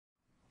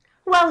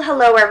Well,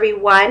 hello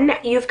everyone.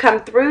 You've come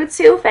through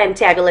to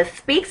Fantabulous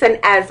Speaks, and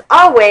as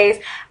always,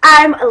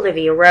 I'm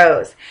Olivia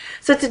Rose.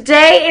 So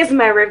today is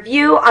my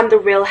review on the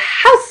Real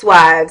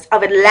Housewives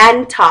of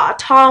Atlanta,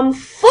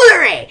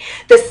 Tomfoolery,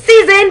 the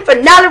season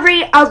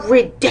finale of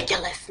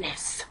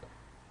ridiculousness.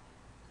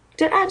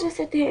 Did I just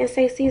sit there and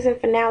say season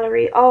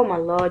finale? Oh my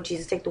Lord,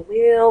 Jesus, take the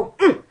wheel.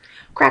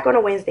 Crack on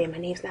a Wednesday. My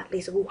name's not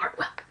Lisa Wu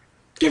Hartwell.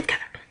 Get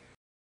together.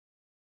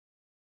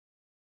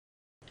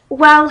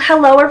 Well,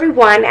 hello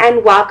everyone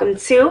and welcome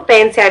to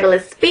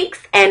Fantabulous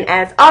Speaks, and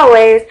as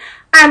always,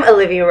 I'm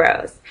Olivia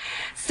Rose.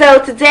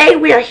 So today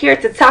we are here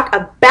to talk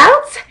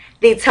about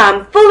the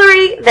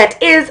tomfoolery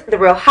that is the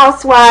Real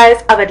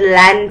Housewives of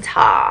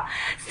Atlanta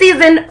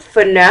season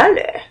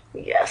finale.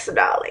 Yes,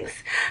 darlings.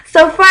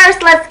 So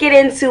first, let's get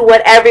into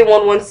what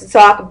everyone wants to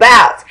talk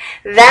about.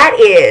 That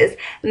is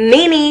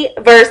Nene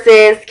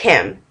versus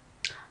Kim.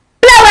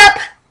 Blow up!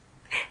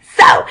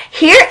 So,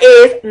 here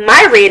is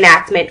my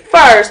reenactment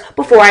first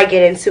before I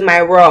get into my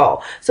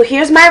role. So,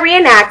 here's my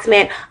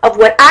reenactment of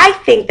what I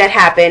think that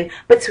happened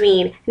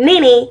between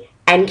Nene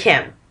and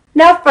Kim.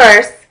 Now,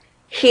 first,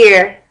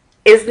 here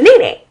is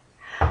Nene.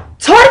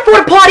 Tardy for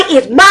the party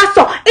is my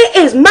song. It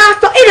is my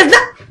song. It is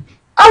not.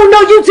 Oh,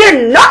 no, you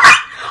did not.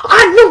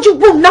 I know you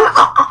will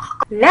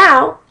not.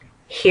 Now,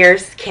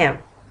 here's Kim.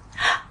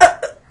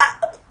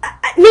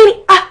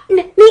 Nene,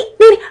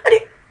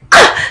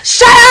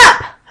 shut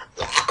up.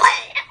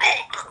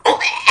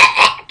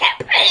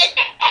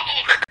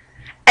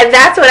 And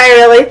that's what I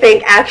really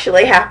think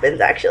actually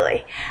happens,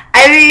 actually.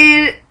 I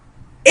mean,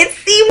 it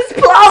seems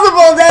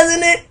plausible,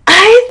 doesn't it?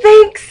 I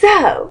think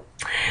so.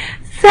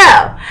 So,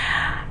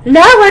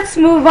 now let's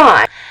move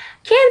on.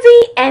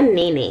 Kenzie and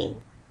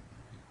Nene.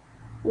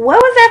 What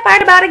was that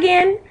fight about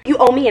again? You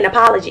owe me an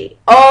apology.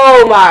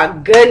 Oh my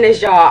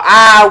goodness, y'all.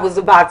 I was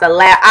about to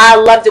laugh. I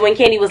loved it when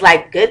Kenny was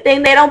like, good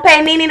thing they don't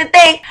pay Nene to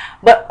think.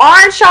 But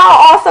aren't y'all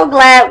also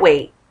glad?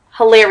 Wait,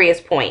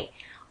 hilarious point.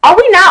 Are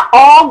we not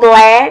all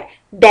glad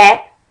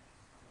that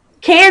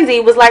Kenzie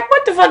was like,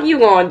 what the fuck you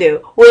gonna do?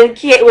 When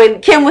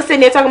Kim was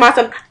sitting there talking about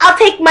something, I'll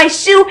take my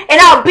shoe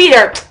and I'll beat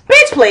her.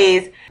 Bitch,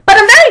 please. But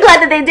I'm very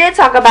glad that they did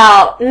talk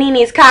about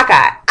Nene's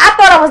cockeye. I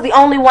thought I was the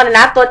only one, and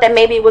I thought that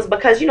maybe it was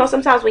because, you know,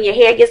 sometimes when your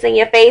hair gets in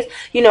your face,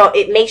 you know,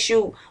 it makes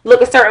you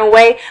look a certain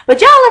way. But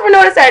y'all ever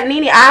notice that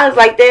Nene eyes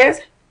like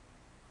this?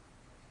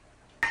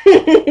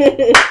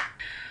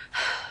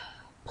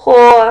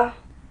 Poor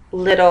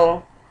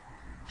little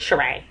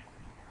Sheree.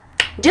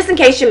 Just in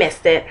case you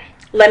missed it,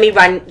 let me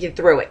run you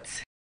through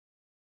it.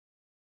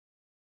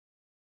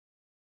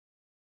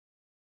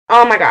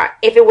 Oh my God.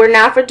 If it were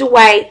not for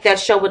Dwight, that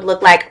show would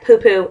look like Poo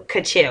Poo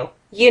Kachoo.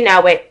 You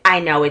know it.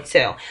 I know it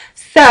too.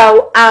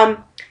 So,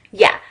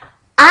 yeah.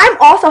 I'm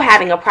also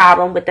having a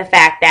problem with the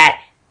fact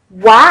that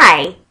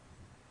why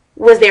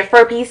was there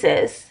fur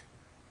pieces?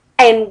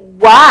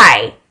 And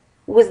why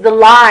was the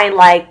line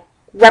like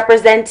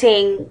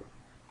representing...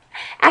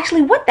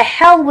 Actually, what the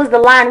hell was the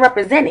line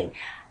representing?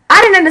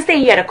 I didn't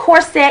understand. You had a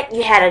corset,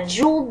 you had a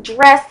jewel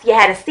dress, you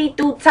had a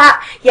see-through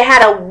top, you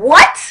had a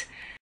what?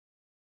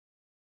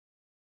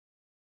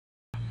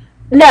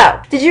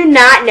 No. Did you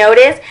not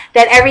notice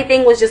that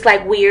everything was just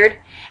like weird?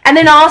 And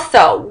then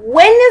also,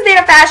 when is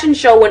there a fashion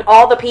show when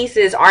all the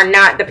pieces are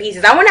not the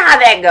pieces? I wonder how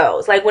that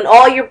goes. Like when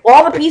all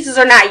the pieces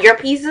are not your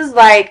pieces,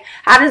 like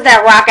how does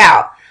that rock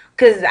out?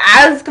 Because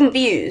I was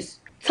confused.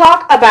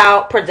 Talk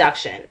about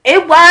production.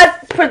 It was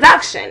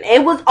production.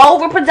 It was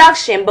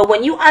overproduction. But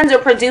when you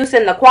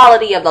underproducing the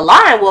quality of the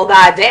line, well,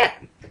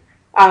 goddamn.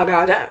 Oh,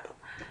 goddamn.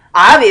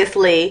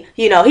 Obviously,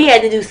 you know, he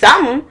had to do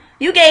something.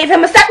 You gave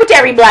him a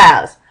secretary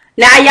blouse.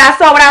 Now y'all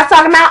saw what I was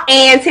talking about?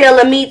 Ann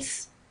Taylor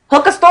meets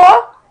hooker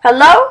store?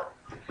 Hello?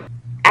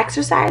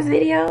 Exercise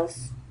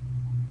videos?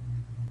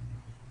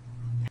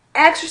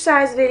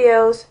 Exercise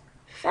videos.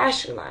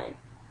 Fashion line.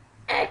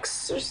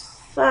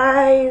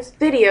 Exercise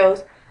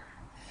videos.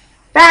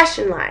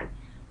 Fashion line.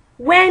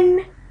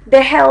 When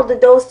the hell did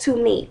those two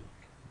meet?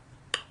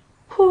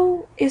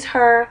 Who is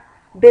her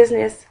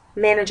business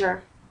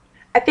manager?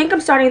 I think I'm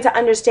starting to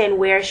understand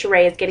where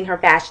Sheree is getting her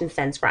fashion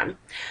sense from.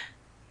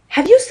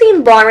 Have you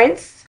seen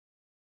Lawrence?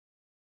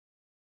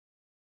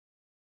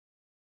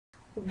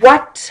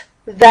 What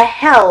the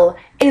hell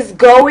is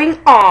going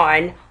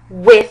on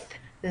with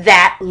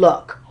that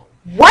look?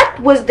 What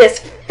was this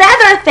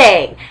feather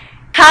thing?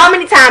 How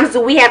many times do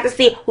we have to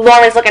see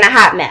Lawrence looking a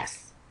hot mess?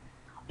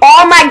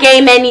 All my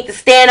gay men need to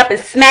stand up and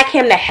smack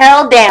him the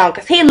hell down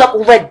because he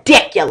looked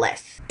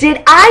ridiculous.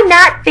 Did I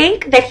not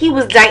think that he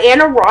was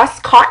Diana Ross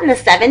caught in the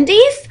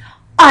 70s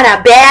on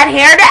a bad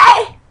hair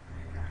day?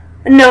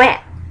 No, ma'am.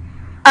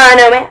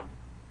 No, ma'am.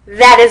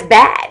 That is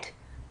bad.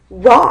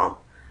 Wrong.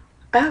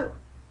 Oh,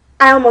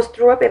 I almost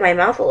threw up in my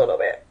mouth a little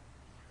bit.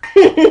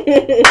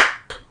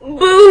 Boo,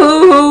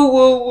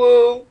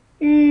 woo,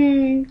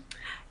 woo.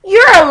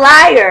 You're a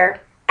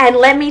liar, and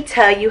let me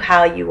tell you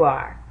how you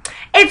are.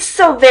 It's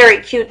so very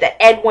cute that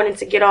Ed wanted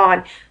to get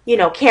on, you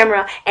know,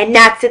 camera and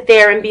not sit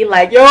there and be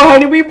like, yo,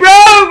 honey, we broke.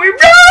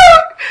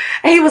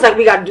 And he was like,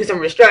 we got to do some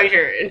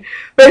restructuring.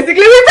 Basically,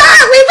 we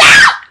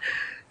broke.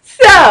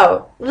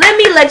 So, let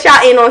me let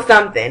y'all in on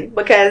something,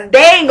 because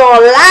they ain't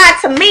gonna lie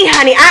to me,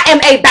 honey. I am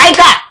a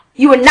banker.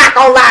 You are not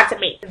gonna lie to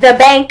me. The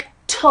bank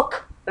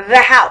took the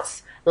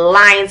house.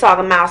 Lying,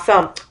 talking about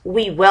some,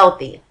 we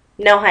wealthy.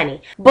 No,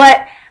 honey. But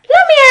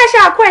let me ask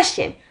y'all a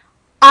question.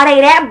 Are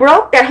they that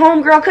broke that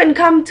homegirl couldn't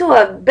come to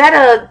a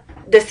better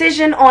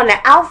decision on the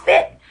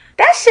outfit?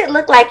 That shit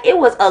looked like it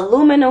was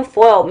aluminum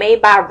foil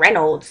made by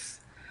Reynolds.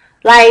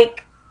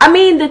 Like, I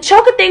mean, the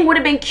choker thing would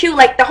have been cute.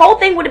 Like, the whole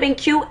thing would have been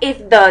cute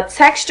if the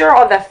texture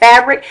or the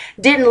fabric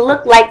didn't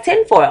look like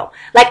tinfoil.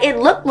 Like, it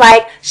looked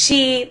like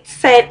she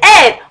said,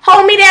 Ed,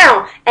 hold me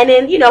down. And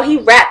then, you know, he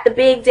wrapped the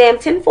big damn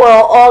tinfoil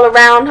all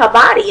around her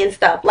body and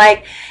stuff.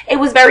 Like, it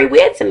was very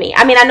weird to me.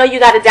 I mean, I know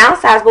you got to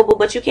downsize, boo-boo,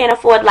 but you can't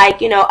afford,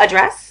 like, you know, a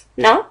dress.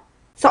 No?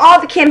 So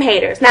all the Kim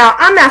haters. Now,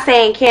 I'm not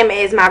saying Kim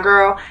is my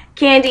girl.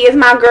 Candy is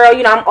my girl.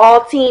 You know, I'm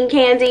all team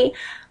Candy.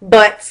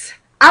 But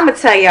I'm going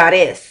to tell y'all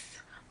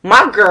this.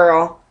 My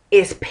girl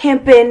is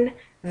pimping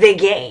the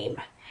game,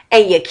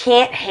 and you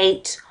can't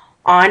hate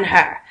on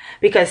her,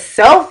 because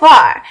so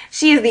far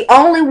she is the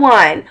only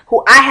one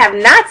who I have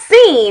not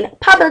seen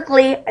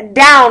publicly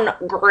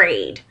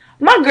downgrade.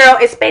 My girl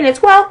is spending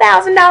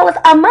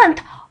 $12,000 a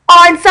month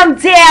on some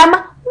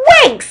damn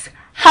wigs.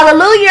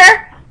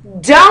 Hallelujah.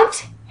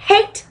 Don't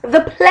hate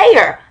the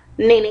player,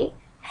 Nene.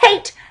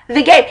 Hate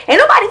the game. Ain't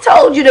nobody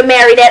told you to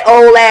marry that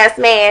old ass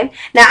man.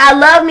 Now, I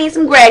love me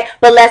some Greg,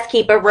 but let's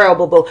keep it real,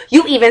 boo-boo.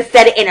 You even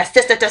said it in a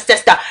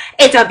sister-to-sister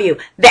interview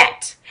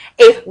that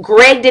if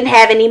Greg didn't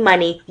have any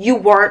money, you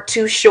weren't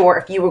too sure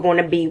if you were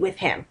going to be with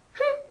him.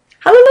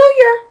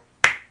 Hallelujah.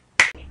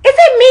 Is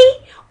it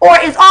me? Or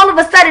is all of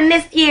a sudden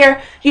this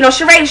year, you know,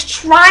 Sheree's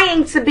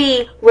trying to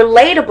be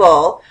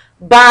relatable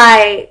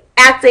by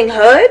acting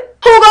hood?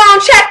 Who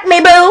gon' check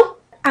me, boo?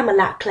 I'm a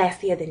lot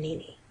classier than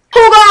Nene. Who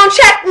gon'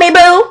 check me,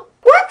 boo?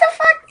 What the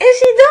fuck is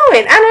she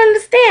doing? I don't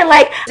understand.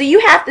 Like, do you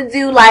have to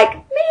do, like,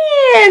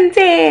 man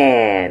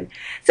tan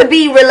to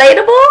be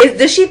relatable?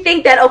 Does she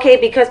think that, okay,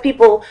 because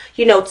people,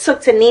 you know,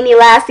 took to Nene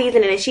last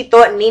season and she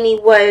thought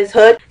Nene was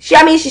hood?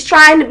 She's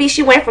trying to be,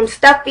 she went from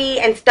stuffy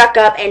and stuck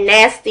up and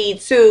nasty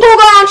to, who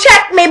gon'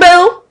 check me,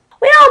 boo?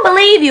 We don't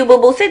believe you,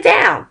 boo-boo. Sit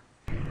down.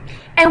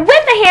 And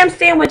with the ham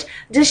sandwich,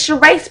 does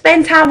Sheree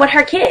spend time with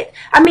her kids?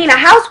 I mean, a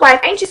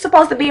housewife, ain't you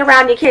supposed to be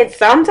around your kids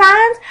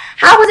sometimes?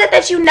 How is it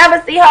that you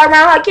never see her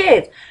around her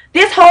kids?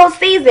 This whole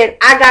season,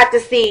 I got to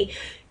see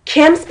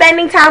Kim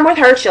spending time with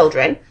her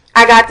children.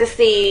 I got to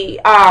see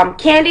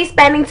Candy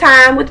spending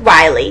time with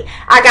Riley.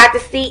 I got to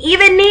see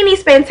even Nene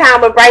spend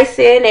time with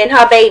Bryson and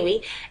her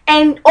baby.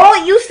 And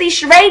all you see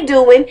Sheree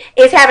doing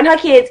is having her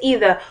kids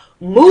either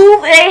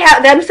move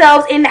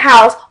themselves in the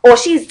house, or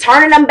she's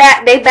turning them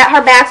back. They bet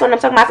her backs on them,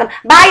 talking about some,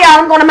 bye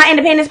y'all, I'm going to my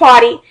independence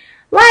party.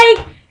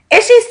 Like,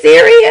 is she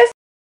serious?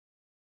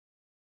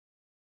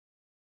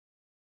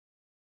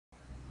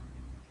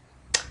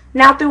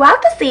 Now,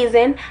 throughout the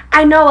season,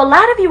 I know a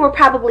lot of you were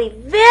probably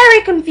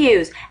very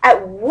confused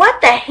at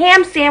what the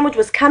ham sandwich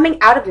was coming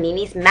out of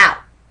Nene's mouth.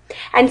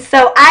 And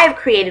so I've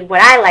created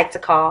what I like to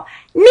call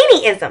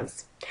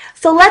Nene-isms.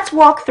 So let's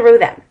walk through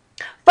them.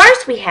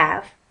 First, we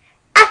have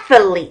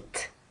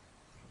athlete.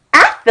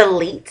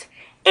 Athlete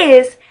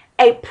is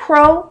a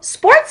pro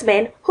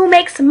sportsman who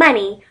makes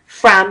money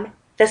from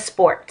the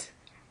sport.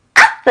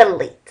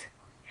 Athlete.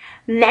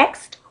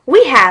 Next,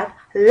 we have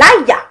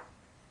Laya.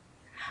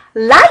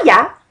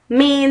 Laya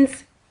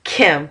means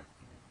Kim.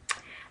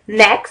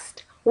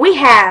 Next, we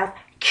have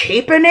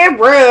keeping it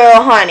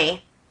real,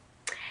 honey.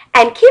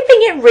 And keeping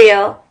it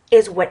real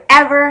is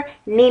whatever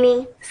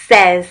Nene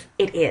says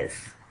it is.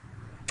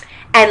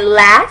 And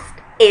last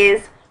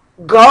is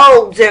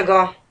gold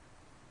digger.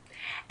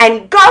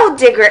 And gold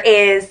digger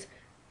is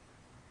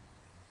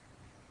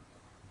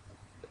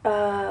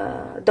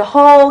the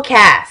whole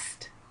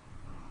cast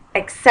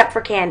except for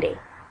Candy.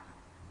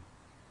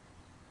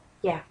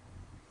 Yeah.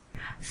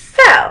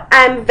 So,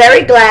 I'm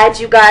very glad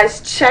you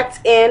guys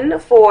checked in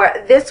for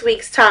this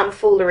week's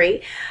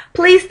Tomfoolery.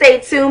 Please stay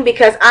tuned,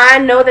 because I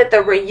know that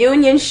the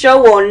reunion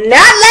show will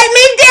not let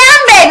me down,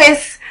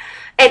 babies.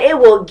 And it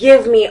will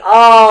give me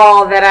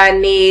all that I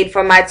need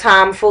for my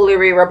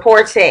tomfoolery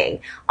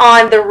reporting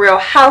on the Real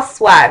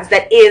Housewives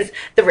that is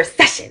the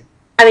recession,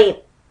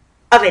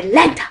 of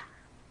Atlanta.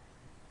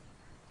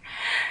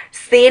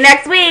 See you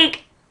next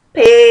week.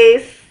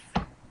 Peace.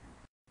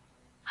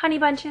 Honey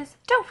Bunches,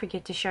 don't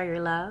forget to show your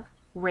love,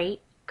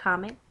 rate,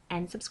 comment,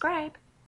 and subscribe.